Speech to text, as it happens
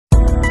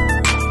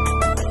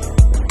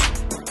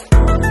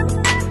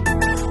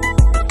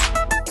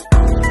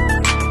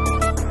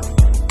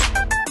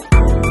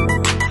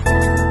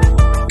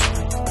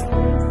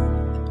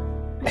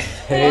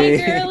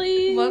Hey,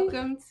 girly.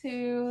 Welcome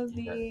to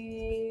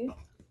the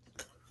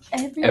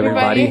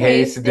Everybody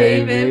Hates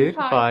David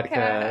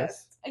podcast.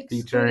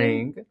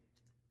 Featuring.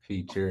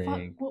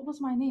 What was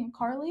my name?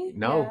 Carly?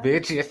 No,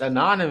 bitch, it's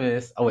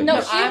anonymous. Oh, wait.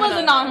 No, she was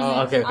anonymous.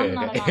 Oh, okay. I'm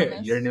not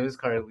anonymous. Your name is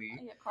Carly.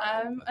 Yeah,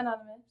 Carly. I'm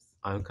anonymous.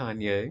 I'm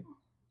Kanye.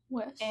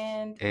 Wes.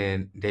 And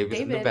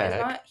David's in the David back. is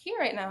not here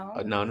right now.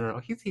 No.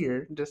 He's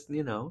here. Just,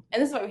 And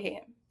this is why we hate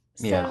him.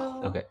 Yeah,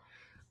 okay.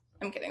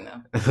 I'm kidding,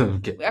 though.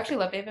 Okay. We actually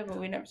love David, but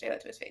we never say that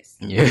to his face.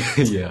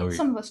 Yeah.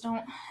 Some of us don't.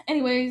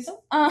 Anyways,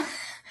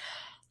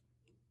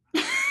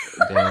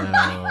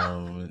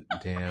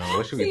 Damn.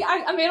 What should we... See,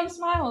 I made him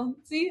smile.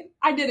 See?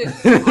 I did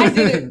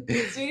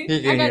it.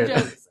 See? I got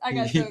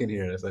jokes. He can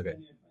hear us, okay.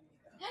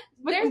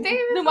 But There's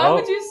David. Then why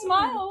would you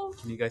smile?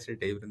 Can you guys hear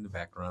David in the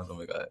background? Oh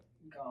my god.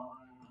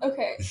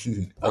 Okay. What's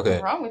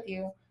Okay. wrong with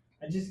you?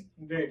 I'm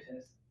very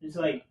pissed. It's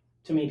like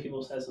too many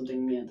people said something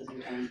to me at the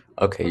same time.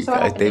 Okay, you So what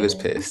guys, happened, David's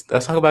David? pissed.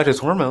 Let's talk about his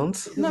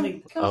hormones. It's No,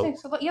 like, let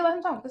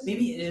him talk.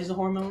 maybe it is the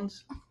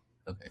hormones.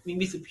 Okay.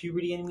 Maybe it's the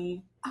puberty in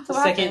me. So The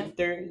what second,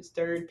 happened?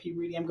 third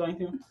puberty I'm going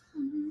through.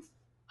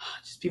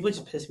 People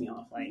just piss me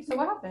off. Like, So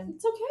what happened?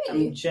 It's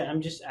okay.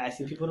 I'm just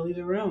asking people to leave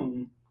the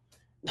room.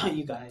 Not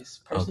you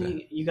guys.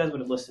 Personally, you guys would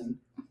have listened.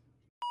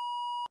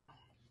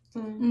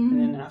 And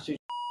then after,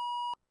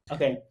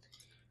 okay,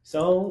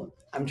 so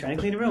I'm trying to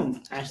clean the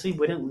room. Ashley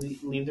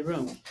wouldn't leave the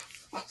room.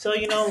 So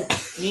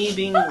me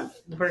being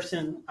the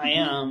person I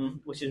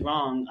am, which is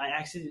wrong, I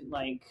actually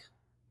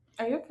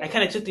Are you okay? I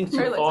kind of took things too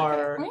Really?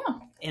 far Oh,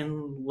 yeah.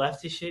 and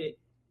left his shit,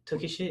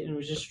 took his shit, and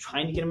was just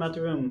trying to get him out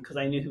the room because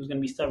I knew he was gonna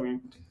be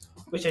stubborn,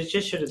 which I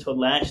just should have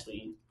told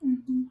Ashley.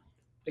 Mm-hmm.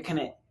 It kind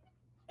of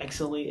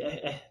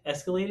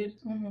escalated.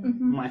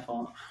 Mm-hmm. My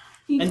fault.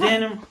 You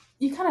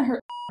kind of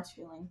hurt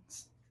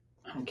feelings.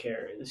 I don't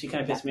care. She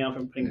kind of pissed me off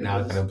for putting. Now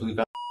I'm gonna bleep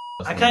out.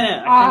 I kind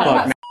of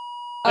Fuck.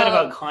 thought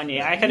about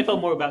Kanye. I kind of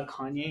felt more about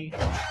Kanye.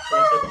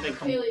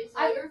 Haley,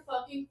 tell your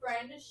fucking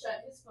friend to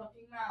shut his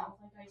fucking mouth,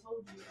 like I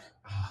told you.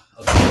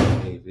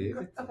 Okay,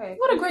 David. Okay.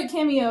 What a great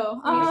cameo.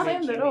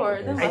 Slam the door.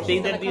 Then I why think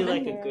she's that'd be gonna come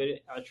like in a here?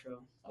 good outro.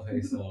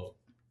 Okay,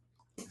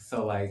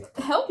 so like,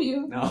 Help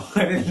you. no,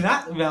 it's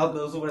not about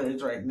those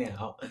words right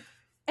now.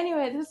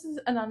 Anyway, this is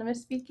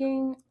Anonymous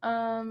speaking.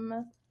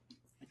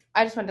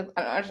 I just want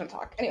to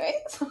talk. Anyway,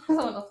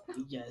 someone else.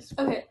 Yes.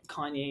 Okay.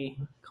 Kanye.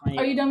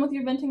 Are you done with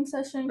your venting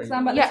session? Because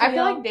I'm about to Yeah, I tell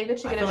feel y'all- like David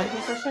should get a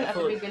venting session at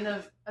the beginning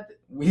of.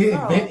 We didn't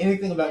Oh. invent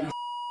anything about you.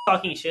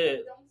 talking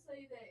shit? Don't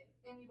say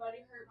that anybody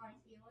hurt my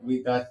feelings.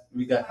 We got.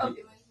 My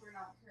feelings were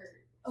not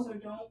hurt. So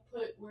don't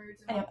put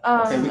words in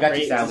my Okay, we got you,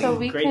 Great, Sally. So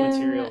we great can-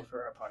 material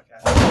for our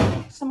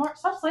podcast.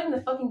 Stop slamming the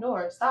fucking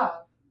door.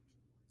 Stop.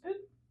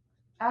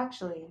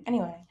 Actually,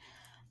 anyway,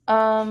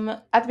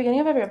 at the beginning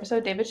of every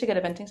episode, David should get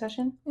a venting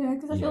session, Yeah,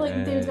 because I feel like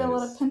Dave's got a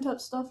lot Yes. of pent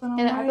up stuff, and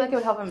and I feel like it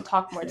would help him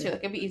talk more too. Like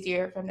it'd be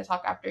easier for him to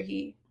talk after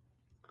he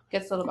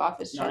gets a little bit off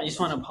his chest. No, I just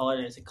want to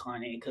apologize to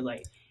Kanye because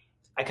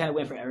I kind of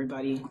went for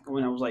everybody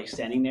when I was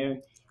standing there,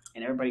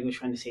 and everybody was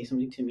trying to say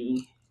something to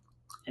me,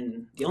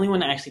 and the only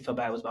one that actually felt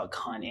bad was about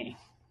Kanye.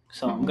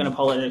 So I'm gonna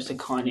apologize to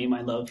Kanye,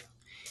 my love,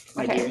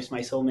 my Okay. dearest, my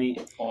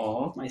soulmate,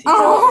 Aw. my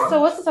Oh.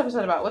 So what's this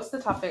episode about? What's the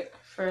topic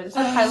for this? Is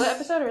it a pilot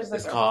episode or is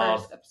this It's our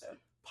called- first episode?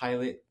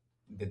 Pilot.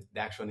 The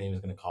actual name is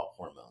gonna call it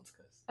hormones,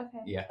 cause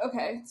Okay. yeah.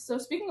 Okay, so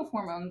speaking of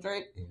hormones,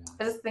 right? Yeah. Is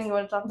this the thing you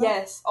want to talk about?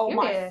 Yes. Oh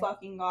my Period.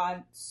 fucking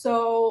god.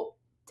 So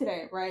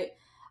today, right?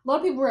 A lot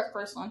of people were at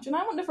first lunch, and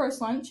I went to first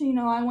lunch. And,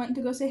 I went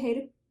to go say hey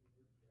to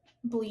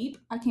Bleep.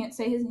 I can't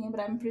say his name, but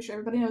I'm pretty sure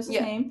everybody knows his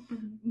Yeah. name.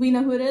 Mhm. We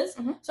know who it is.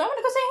 Mhm. So I went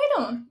to go say hey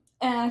to him,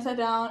 and I sat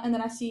down, and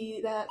then I see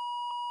that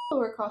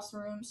were across the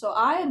room. So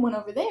I went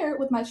over there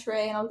with my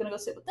tray, and I was gonna go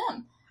sit with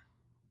them.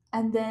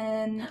 And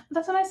then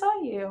That's when I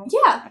saw you.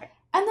 yeah, Okay.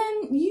 and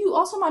then you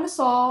also might have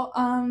saw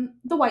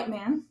the white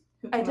man.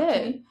 Who I came up to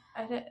did. me.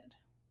 I did.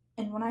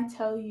 And when I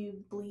tell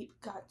you, Bleep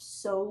got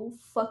so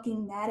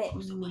fucking mad at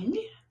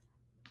me.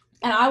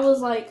 And I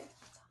was like,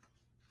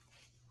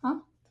 huh?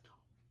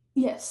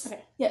 Yes.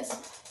 Okay.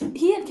 Yes.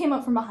 He had came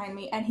up from behind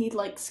me and he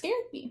scared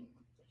me.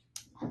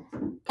 Can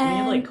we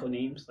have And code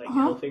names like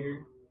Uh-huh.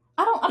 Hillfigure?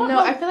 I don't No, know.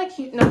 I feel like that's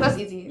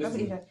easy. That's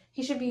This is- easy.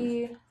 He should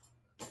be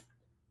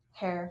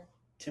hair.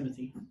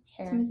 Timothy.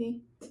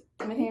 Timothy.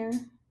 Hair.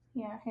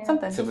 Yeah, hair.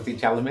 Something. Timothy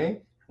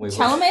Chalamet. Wait,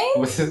 Chalamet?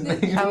 What's his name?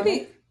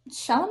 Timothy.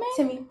 Chalamet?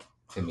 Timmy.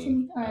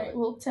 Timmy. Alright,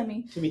 well,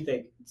 Timmy. Timmy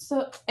Thick.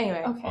 So,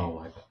 Anyway. okay. Oh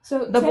my god.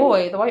 So The Timmy-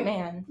 boy, the white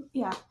man.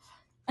 Yeah.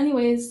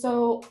 Anyways,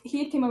 so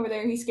he came over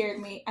there, he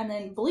scared me, and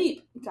then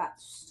Bleep got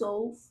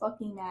so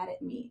fucking mad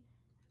at me.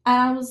 And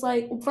I was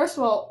like, well, first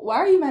of all, why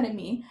are you mad at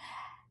me?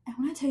 And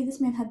when I tell you this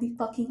man had the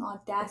fucking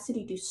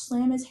audacity to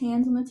slam his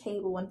hands on the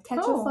table and catch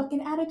Oh. a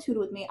fucking attitude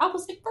with me, I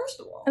was like, first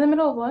of all, In the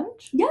middle of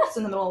lunch? yes,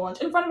 in the middle of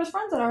lunch, in front of his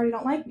friends that already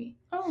don't like me.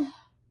 Oh.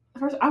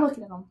 First, I looked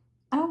at him,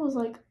 and I was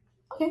like,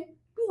 okay,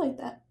 be like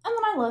that. And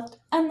then I left,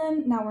 and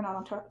then now we're not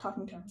on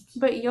talking terms.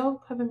 But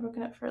y'all have been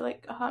broken up for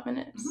like a hot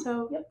minute,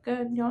 so Yep.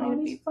 good. You don't Oh, need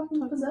to he's be fucking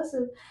talking.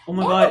 possessive. Oh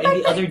my And god! the And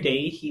the fact other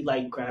day he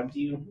grabbed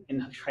you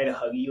and tried to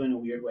hug you in a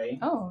weird way.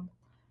 Oh.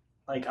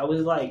 I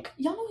was like,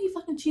 Y'all know he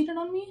fucking cheated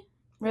on me?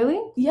 Really?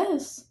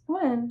 Yes,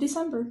 When?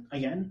 December.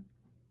 Again?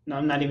 No,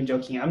 I'm not even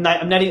joking. I'm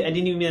not. I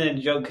didn't even mean that a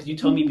joke because you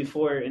told me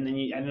before, and then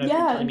I don't know if you're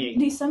Yeah, telling me.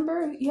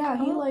 December. Yeah,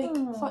 he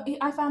Oh.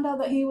 I found out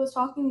that he was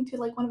talking to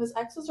like one of his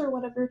exes or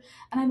whatever,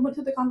 and I went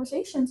through the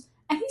conversations,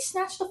 and he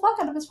snatched the fuck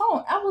out of his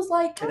phone. I was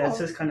like, Okay, that's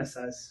just kind of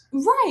sus.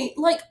 right.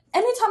 Like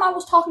anytime I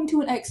was talking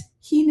to an ex,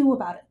 he knew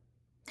about it.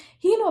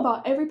 He knew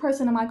about every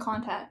person in my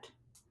contact,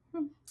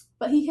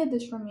 but he hid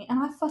this from me, and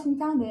I fucking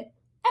found it.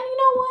 And you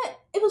know what?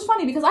 It was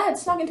funny because I had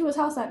snuck into his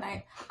house that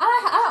night.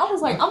 I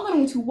was like, I'm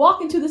going to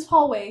walk into this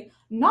hallway,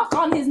 knock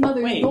on his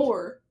mother's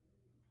door.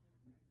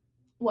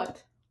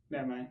 What?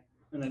 Never mind.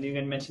 I'm not even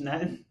gonna mention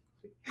that.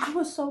 I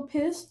was so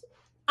pissed.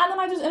 And then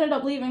I just ended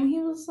up leaving. He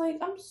was like,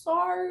 I'm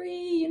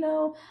sorry,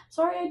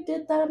 sorry I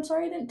did that. I'm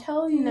sorry I didn't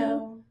tell you.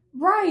 No.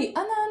 Right.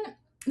 And then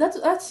that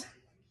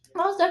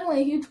was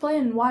definitely a huge play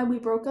in why we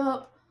broke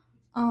up.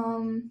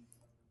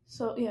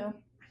 So yeah.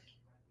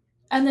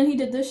 And then he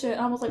did this shit,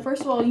 and I was like,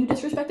 first of all, you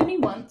disrespected me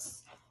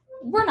once.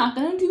 We're not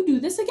going to do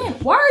this again.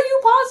 Why are you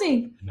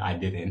pausing? No, I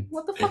didn't.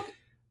 What the fuck?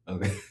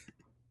 Okay.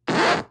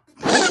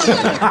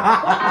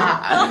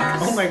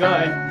 Oh my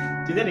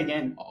god. Do that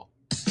again. I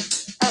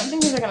don't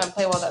think these are gonna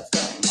play while that's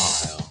going.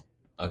 Oh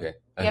hell. Okay.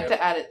 You have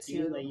to add it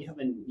You to.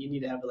 you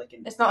need to have it like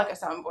an. It's not like a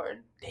soundboard.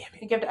 Damn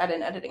You it. have to add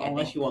in editing. I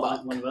Unless think. you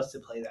want one of us to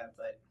play that,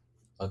 but.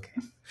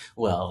 Okay.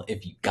 Well,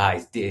 if you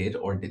guys did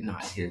or did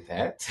not hear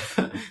that,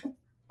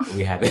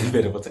 we had a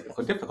bit of a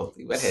technical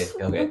difficulty. But hey,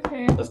 okay.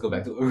 Okay. Let's go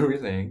back to what we were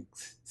saying.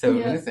 7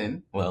 Yeah. minutes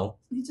in. Well.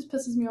 He just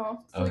pisses me off.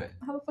 It's Okay. like,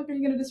 how the fuck are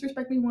you going to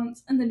disrespect me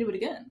once and then do it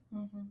again?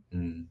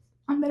 Mm.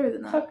 I'm better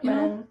than that. Fuck you know?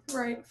 man.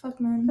 Right. Fuck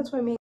man. That's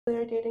why me and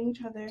Carly are dating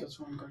each other. That's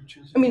what I'm going to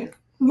choose. I mean,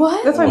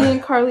 What? that's why me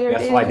and Carly are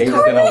That's dating. why David's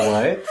each other. gonna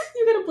what?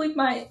 You're going to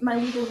bleep my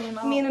legal name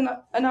out. Me and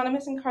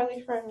Anonymous and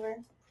Carly forever.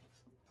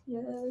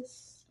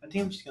 Yes. I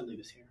think I'm just going to leave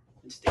this here.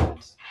 It's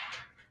David's.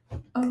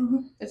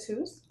 It's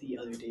whose? The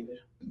other David.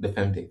 The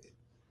femme David.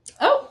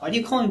 Oh. Why do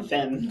you call him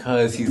femme?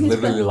 Because he's He's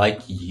literally femme.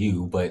 like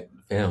you, but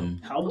femme.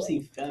 How is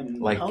he femme?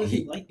 Like How is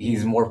he like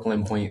he's more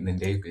flamboyant than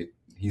David.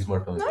 He's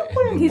more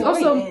flamboyant. He's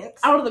also Flamboyant.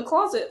 out of the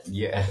closet.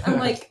 Yeah. I'm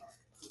like,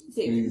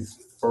 David. He's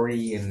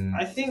free and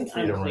I think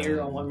free I'm to clear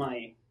run. on what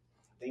my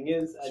thing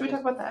is. Should we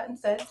talk about that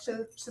instead?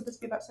 Should this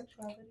be about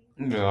sexuality?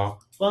 Yeah.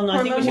 Well, no,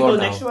 I think we Hormones should Well, go and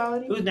no. next.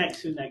 sexuality? Who's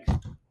next? Who's next?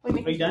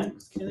 Wait, Are you done,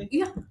 Kaylee?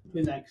 Yeah.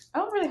 Who's next? I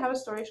don't really have a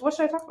story. What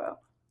should I talk about?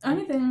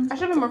 Anything. I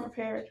should have been more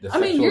prepared. The I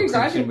mean, sexual you're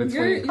tension graduate-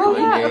 between you're- Oh,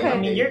 yeah, Kanye okay. I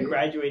and mean, you're David.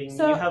 graduating.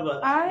 So, you're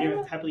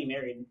I'm- happily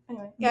married.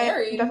 Anyway,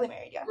 Married? I'm definitely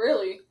married. Yeah.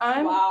 Really?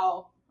 I'm.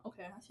 Wow.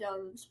 Okay, I see how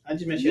it is. I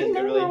just meant you You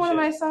had a know good you're one of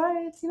my relationship.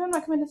 sides. You know I'm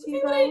not coming to see you,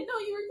 I bro. didn't know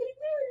you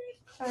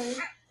were getting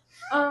married. Sorry.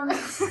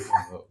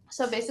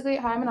 So basically,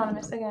 hi, I'm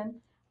Anonymous again.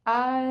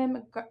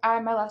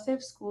 My last day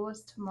of school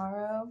is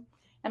tomorrow.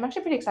 I'm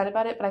actually pretty excited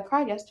about it, but I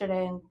cried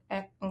yesterday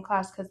in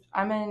class because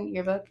I'm in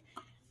yearbook,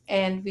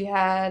 and we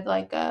had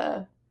like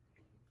a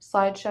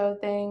slideshow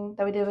thing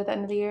that we did at the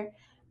end of the year,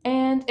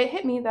 and it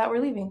hit me that we're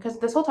leaving because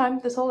this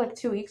whole like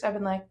 2 weeks, I've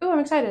been like, oh, I'm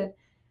excited,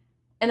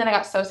 and then I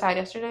got so sad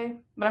yesterday,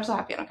 but I'm so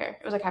happy. I don't care.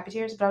 It was like happy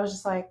tears, but I was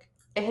just like,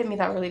 it hit me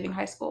that we're leaving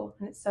high school,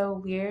 and it's so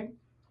weird.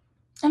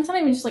 And it's not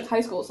even just like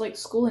high school, it's like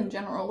school in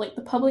general, like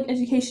the public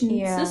education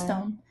Yeah.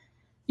 system.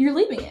 You're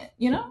leaving it,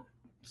 you know?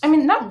 I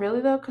mean, not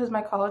really though, because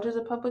my college is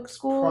a public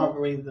school.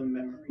 Probably the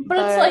memory. But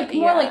it's But, like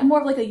yeah. more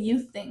of like a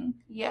youth thing.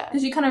 Yeah.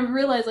 Because you kind of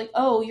realize like,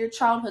 oh, your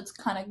childhood's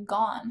kind of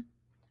gone.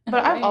 in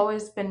But a I've way.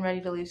 always been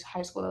ready to leave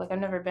high school. Like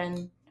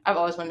I've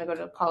always wanted to go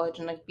to college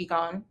and like be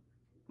done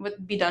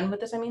with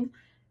this. I mean,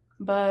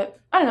 but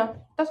I don't know.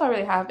 That's all I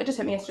really have. It just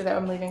hit me yesterday that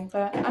I'm leaving,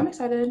 but I'm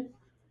excited,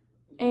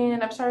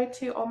 and I'm sorry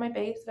to all my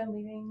babes that I'm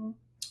leaving.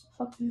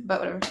 Fuck you. But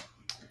whatever.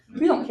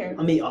 We don't care.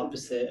 I'm the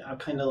opposite. I'm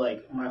kind of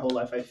like my whole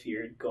life I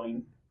feared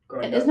growing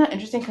Isn't up. that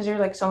interesting? Because you're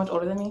like so much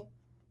older than me.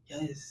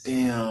 Yes.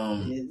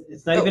 Damn.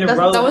 It's not even a That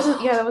road.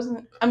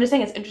 wasn't. I'm just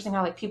saying it's interesting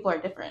how like people are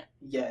different,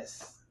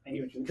 Yes.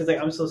 Because like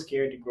I'm so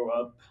scared to grow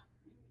up.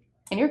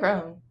 and you're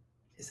grown.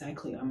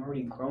 Exactly. I'm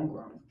already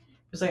grown.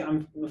 It's like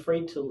I'm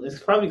afraid to. It's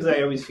probably because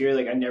I always fear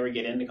like I never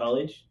get into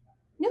college.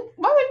 Yeah.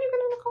 Why would you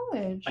get into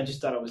college? I just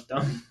thought I was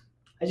dumb.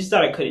 I just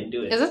thought I couldn't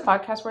do it. Is this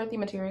podcast worthy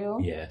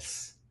material?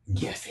 Yes.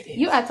 Yes, it is.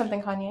 You add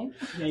something, Kanye.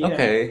 Yeah.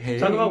 Okay. Hey.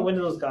 Talk about one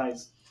of those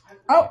guys.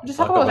 Oh, just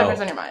talk Talk about about-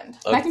 whatever's on your mind.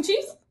 Mac and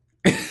cheese?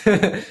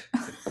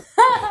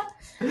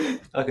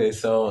 Okay,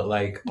 so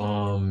like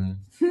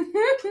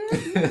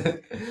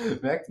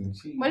mac and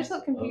cheese. Why are you so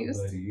confused?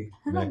 Oh, buddy.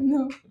 I Mac, don't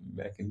know.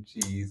 mac and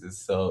cheese is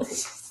so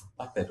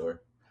lock that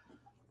door.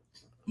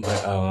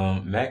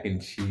 But mac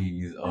and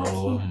cheese,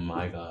 oh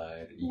my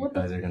god. You What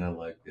the- guys are gonna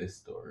like this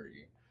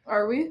story.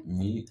 Are we?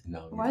 Me?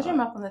 No. Why is your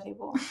mouth on the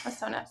table? That's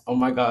so nasty. Oh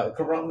my god,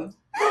 Corona.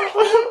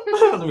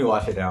 Let me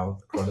wash it down.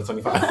 Corona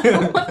 25.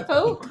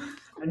 Oh.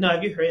 No,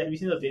 have you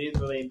seen the videos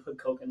where they put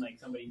coke in like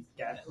somebody's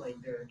like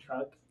their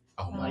truck?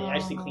 Oh And my like, god. it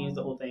actually cleans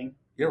the whole thing.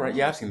 You're right.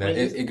 Yeah, I've seen that.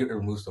 Wait, It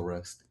removes the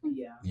rust.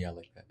 Yeah. Yeah, I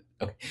like that.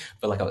 Okay.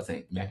 But like I was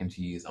saying, mac and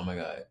cheese, oh my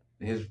god.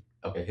 His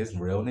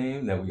real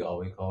name that we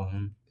always call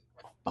him.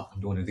 Fuck, I'm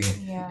doing it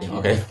again. Yeah.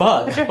 Okay,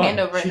 fuck. Put your fuck, hand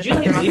over it. Should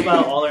and you put your mouth leave on it.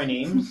 out all our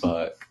names?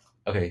 Fuck.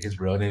 Okay, his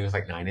real name is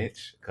like 9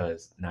 Inch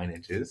because 9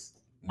 inches.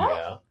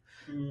 Yeah.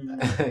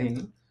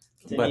 Didn't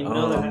But even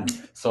know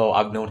that. so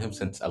I've known him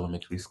since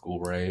elementary school,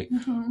 right?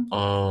 Mhm.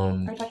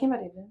 Are you talking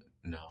about David?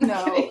 No.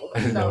 No,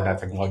 No, we're not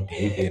talking about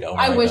David. Oh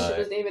my I wish God. it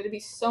was David. It'd be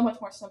so much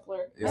more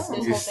simpler. It's, This whole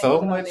it's thing so was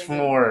about much David.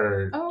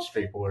 more Oh,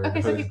 straightforward.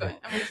 Okay, so keep going.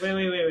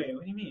 Wait.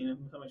 What do you mean?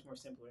 So much more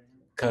simpler.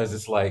 Because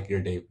it's like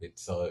you're David,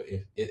 so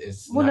if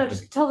it's Well, not no,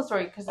 just tell the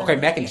story. Cause okay,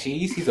 mac and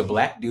cheese. He's a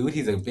black dude.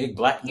 He's a big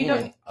black You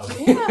man. don't-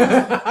 Okay.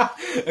 Yeah.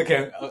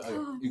 Okay.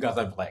 You guys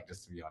are black,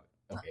 just to be honest.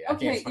 Okay. I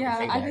Okay, can't fucking yeah,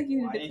 say I that. think you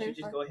need Why to didn't you just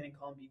clarify. go ahead and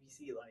call him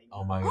BBC? Like,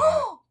 Oh my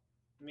god.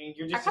 I mean,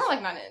 you're I just. kind of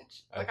like 9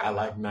 Inch. I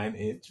like 9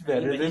 Inch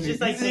better But than he's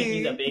just like saying BBC.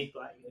 he's a big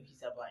black.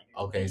 He's a black.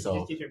 Okay, He so-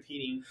 just keeps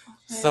repeating.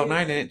 So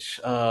 9 Inch.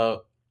 Let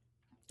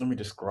me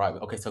describe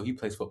it. Okay, so he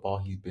plays football.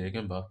 He's big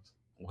and buff.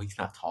 Well, he's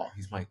not tall.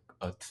 He's like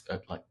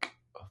like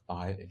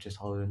 5 inches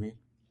taller than me.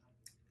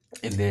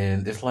 And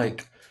then it's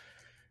like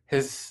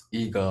his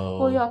ego.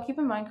 Well, y'all keep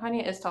in mind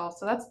Kanye is tall,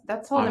 so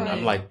that's taller than me.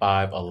 I'm like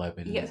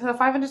 5'11". Yeah, so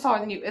 5 inches taller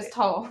than you is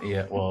tall.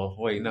 Yeah. Well,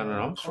 wait, no.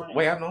 I'm short.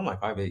 Wait, I'm like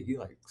 5'8". You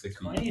like 6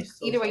 feet. Kanye is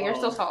so Either way, you're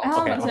tall. still tall. I was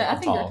Okay, about to say, I I'm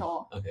think you're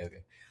tall. tall. Okay.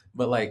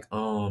 But like,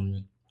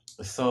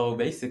 so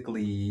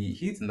basically,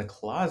 he's in the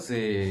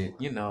closet,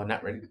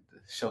 not ready to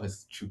show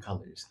his true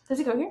colors. Does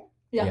he go here?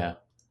 Yeah.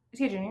 Is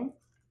he a junior?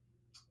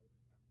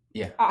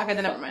 Yeah. Oh, okay,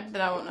 then never mind.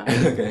 Then I won't know.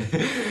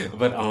 Okay.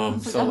 But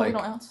so like,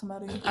 don't ask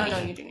somebody. I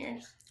don't know you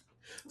juniors.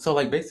 so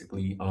like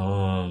basically,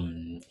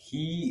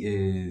 he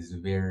is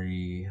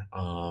very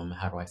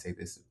how do I say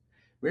this?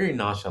 Very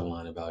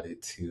nonchalant about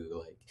it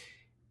too. Like,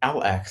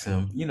 I'll ask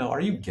him, are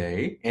you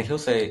gay? And he'll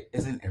say,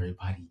 "Isn't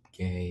everybody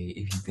gay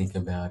if you think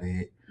about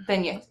it?"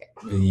 Then yeah,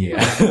 Yeah.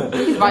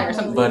 he's bi or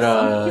something. But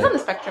he's on the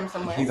spectrum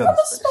somewhere. he's on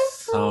the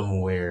spectrum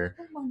somewhere.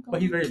 Oh my god.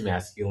 But he's very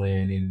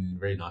masculine and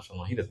very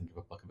nonchalant. He doesn't give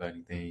a fuck about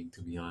anything,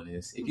 to be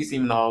honest. If you see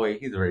him in the hallway,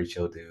 he's a very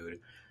chill dude.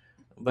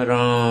 But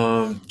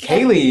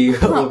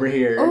Kaylee over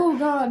here Oh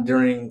god.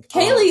 during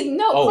Kaylee,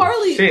 no, oh,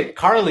 Carly. shit,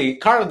 Carly,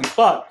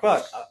 fuck.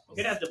 You're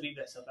gonna have to leave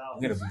that stuff out.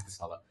 I'm gonna beat this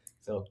all up.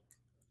 So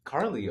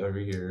Carly over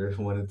here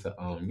wanted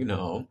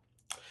to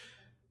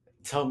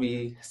tell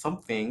me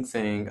something,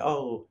 saying,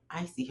 "Oh,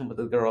 I see him with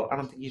a girl. I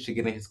don't think you should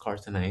get in his car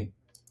tonight."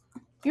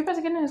 You're about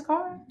to get in his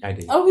car? I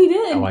did. Oh, he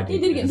did. Oh, I did He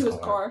did get get in into his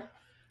his car. car.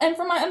 And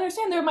from my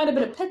understanding, there might have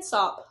been a pit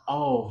stop.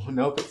 Oh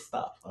no, but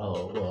stop.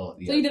 Oh well.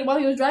 So you did it while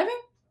he was driving?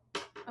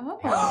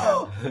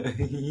 Oh.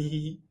 Didn't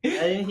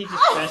he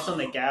just press on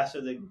the gas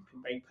or the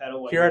brake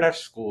pedal? Here at our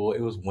school, it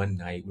was one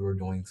night we were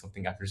doing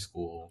something after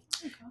school,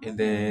 and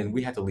then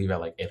we had to leave at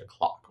like 8:00.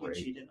 You Right?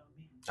 cheated on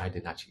me. I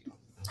did not cheat.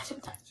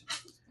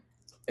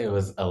 It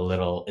was a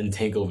little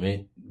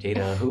entanglement.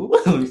 Jada, who?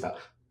 Let me stop.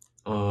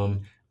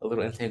 A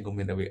little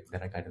entanglement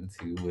that I got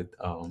into with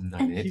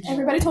 9 Inch.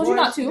 Everybody told you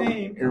not to.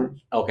 Okay,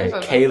 That's what I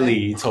was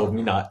Kaylee told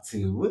me not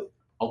to.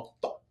 Oh,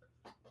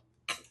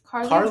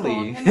 Carly.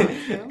 Carly. told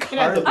him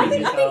not to. I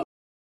think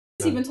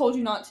he's even told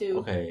you not to.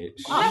 Okay.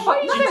 Why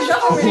Not you even just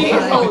just say say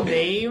his it. whole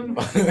name.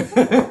 Like,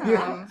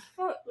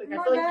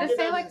 I feel like just you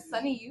say did like that.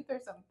 Sunny Youth or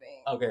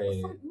something.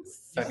 Okay.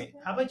 Sunny.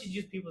 How about you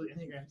use people's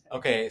Instagram tags?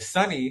 Okay,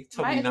 Sunny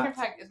told My me Instagram not.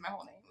 tag is my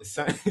whole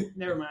name.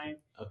 Never mind.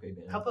 Okay,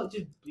 then. How about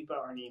just bleep out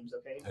our names,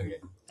 okay? Okay.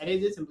 I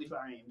did this and bleep out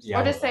our names.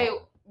 Yeah. Or just say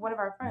one of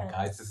our friends.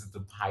 Guys, this is the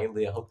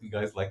pilot. I hope you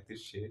guys like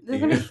this shit. This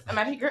is gonna be,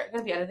 imagine you're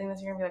gonna be editing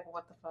this. You're gonna be like,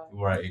 what the fuck?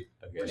 Right.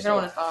 You're Okay. gonna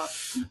want to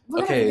stop. We're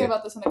gonna Okay. forget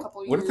about this in a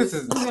couple of What if years.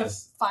 this is We're gonna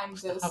just find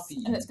this,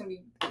 copy and it's gonna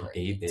be great.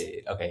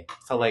 David? Okay.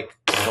 So like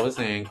I was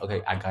saying,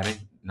 okay, I got in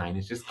 9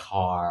 Inch's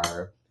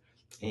car,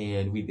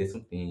 and we did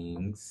some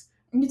things.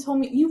 You told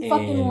me, you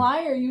fucking And-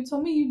 liar. You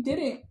told me you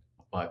didn't.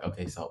 But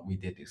okay, so we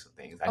did do some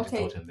things. I just Okay.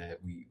 told him that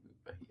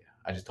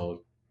I just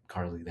told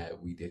Carly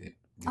that we didn't.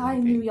 Do I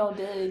anything. knew y'all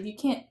did. You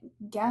can't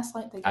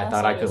gaslight the I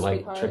thought I could gaslighter, like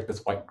sweetheart. trick this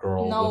white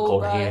girl No, with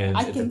cold bruh. hands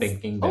I into can-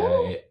 thinking that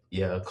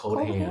Oh. cold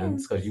Cold hands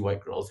hands. because you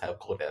white girls have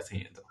cold ass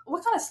hands.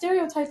 What kind of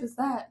stereotype is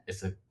that?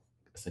 It's a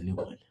new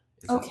one.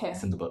 Okay.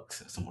 It's in the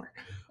books somewhere.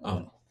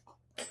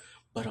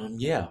 But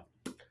yeah.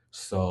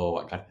 So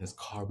I got in his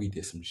car. We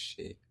did some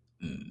shit.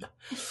 Ooh.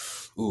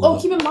 Oh,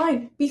 keep in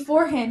mind,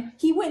 beforehand,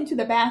 he went into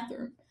the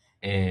bathroom.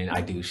 And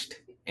I douched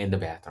in the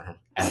bathroom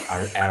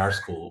at our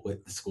school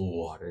with the school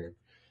water.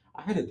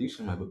 I had a douche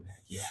in my book bag.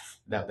 Yeah,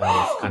 that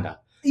was kind of.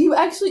 You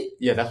actually,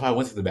 Yeah, that's why I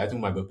went to the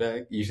bathroom with my book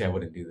bag. Usually I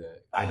wouldn't do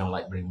that. I don't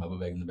like bringing my book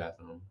bag in the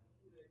bathroom.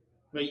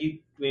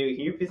 Wait, can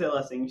you repeat that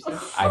last thing you said?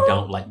 I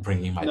don't like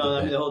bringing my No, I book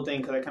mean bag. the whole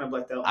thing because I kind of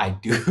blacked out. I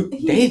do.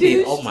 he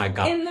David, douched oh my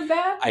god. in the I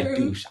bathroom.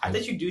 douche. I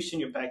thought you douched in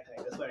your backpack.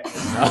 That's what I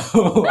heard.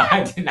 No,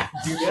 I did not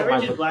douche You in ever my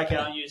just book black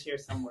out and you just hear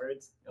some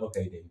words?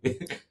 Okay,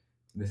 David.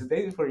 This is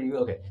David for you.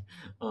 Okay.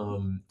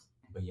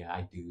 But yeah,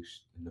 I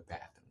douched in the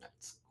bathroom at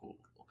school.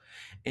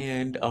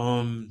 And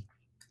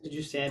Did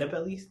you stand up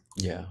at least?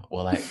 yeah,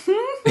 well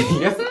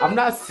yes, I'm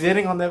not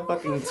sitting on that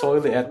fucking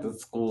toilet at the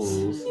schools.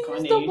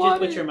 Kanye, the you water. just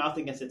put your mouth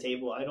against the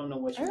table. I don't know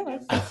what I you're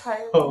realize doing. I'm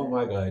tired. Oh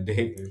my god,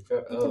 David,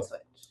 shut You can up.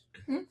 switch.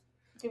 Hmm?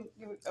 Give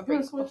a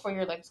break before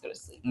your legs go to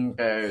sleep.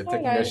 Okay, Hi, taking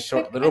a guys.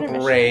 short Quick little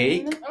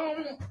intermission. break.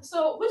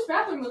 So, which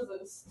bathroom was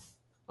this?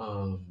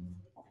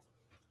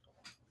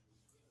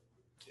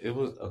 It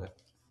was okay.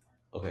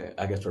 Okay,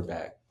 I guess we're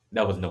back.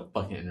 That was no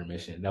fucking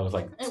intermission. That was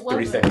like It 3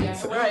 wasn't, seconds.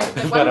 yeah, right. Like,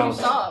 why But did you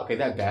stop? okay,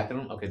 that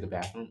bathroom. Okay, the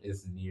bathroom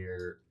is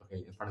near.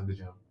 Okay, in front of the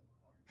gym.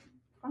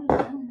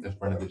 In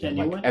front of the The gym,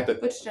 new like one? at the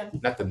Which gym?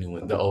 not the new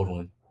one, the old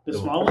one. The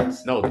small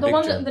ones? No, the The big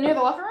ones gym. that near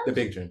the locker room? The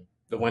big gym.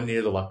 The one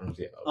near the locker rooms.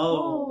 Yeah.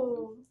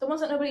 Oh, The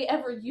ones that nobody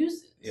ever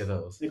uses. Yeah,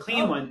 those. the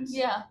clean ones.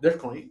 Yeah. They're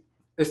clean.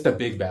 It's the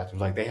big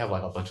bathrooms. Like they have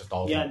like a bunch of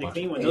stalls. Yeah, and a the bunch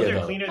clean of, ones. yeah, Those are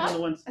those. cleaner than the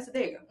ones. I said,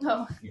 there you go.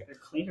 Oh. They're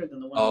cleaner than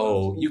the ones.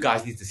 Oh, you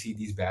guys need to see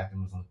these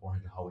bathrooms on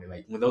 400 hallway.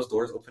 Like when those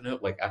doors open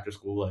up, like after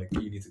school, like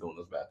you need to go in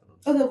those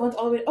bathrooms. Oh, the ones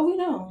all the way. Oh, we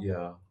know.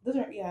 Yeah, Those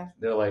are, yeah.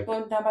 they're like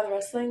Going down by the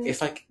wrestling it's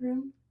like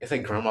room.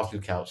 grandma's new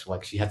couch.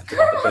 Like she has to take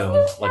off the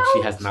film. Like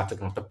she has not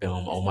taken off the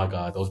film. Oh my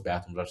god, those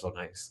bathrooms are so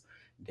nice.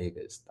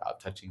 David, stop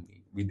touching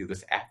me. We do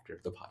this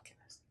after the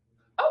podcast.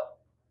 Oh,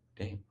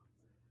 damn.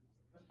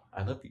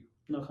 I love you.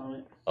 No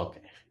comment. Okay,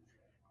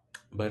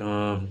 but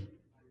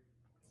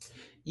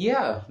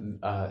yeah.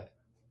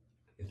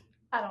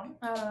 I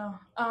don't know.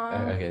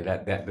 Okay,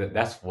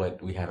 that's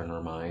what we had on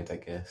our minds, I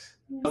guess.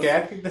 Okay,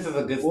 I think this is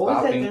a good What was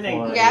that stopping the next-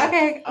 point. yeah,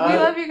 okay. We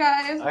love you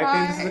guys. I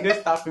think this is a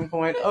good stopping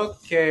point.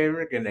 Okay,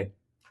 we're gonna.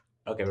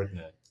 Okay,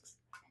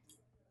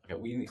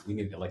 we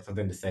need like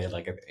something to say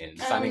like at the end.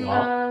 Signing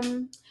off.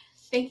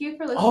 Thank you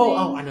for listening.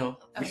 Oh, I know.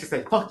 We should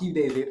say "fuck you,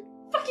 David."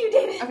 Fuck you,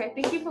 David. Okay,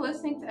 thank you for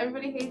listening to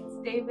Everybody Hates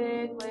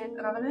David with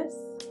Anonymous.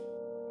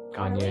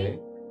 Kanye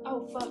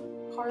Oh, fuck.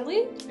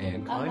 Carly?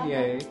 and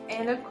Kanye.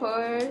 And of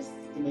course,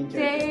 The main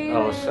character. Dave.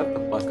 Oh, shut the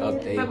fuck up,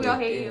 David. But we all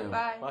hate you. Damn,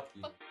 Bye. Fuck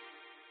you.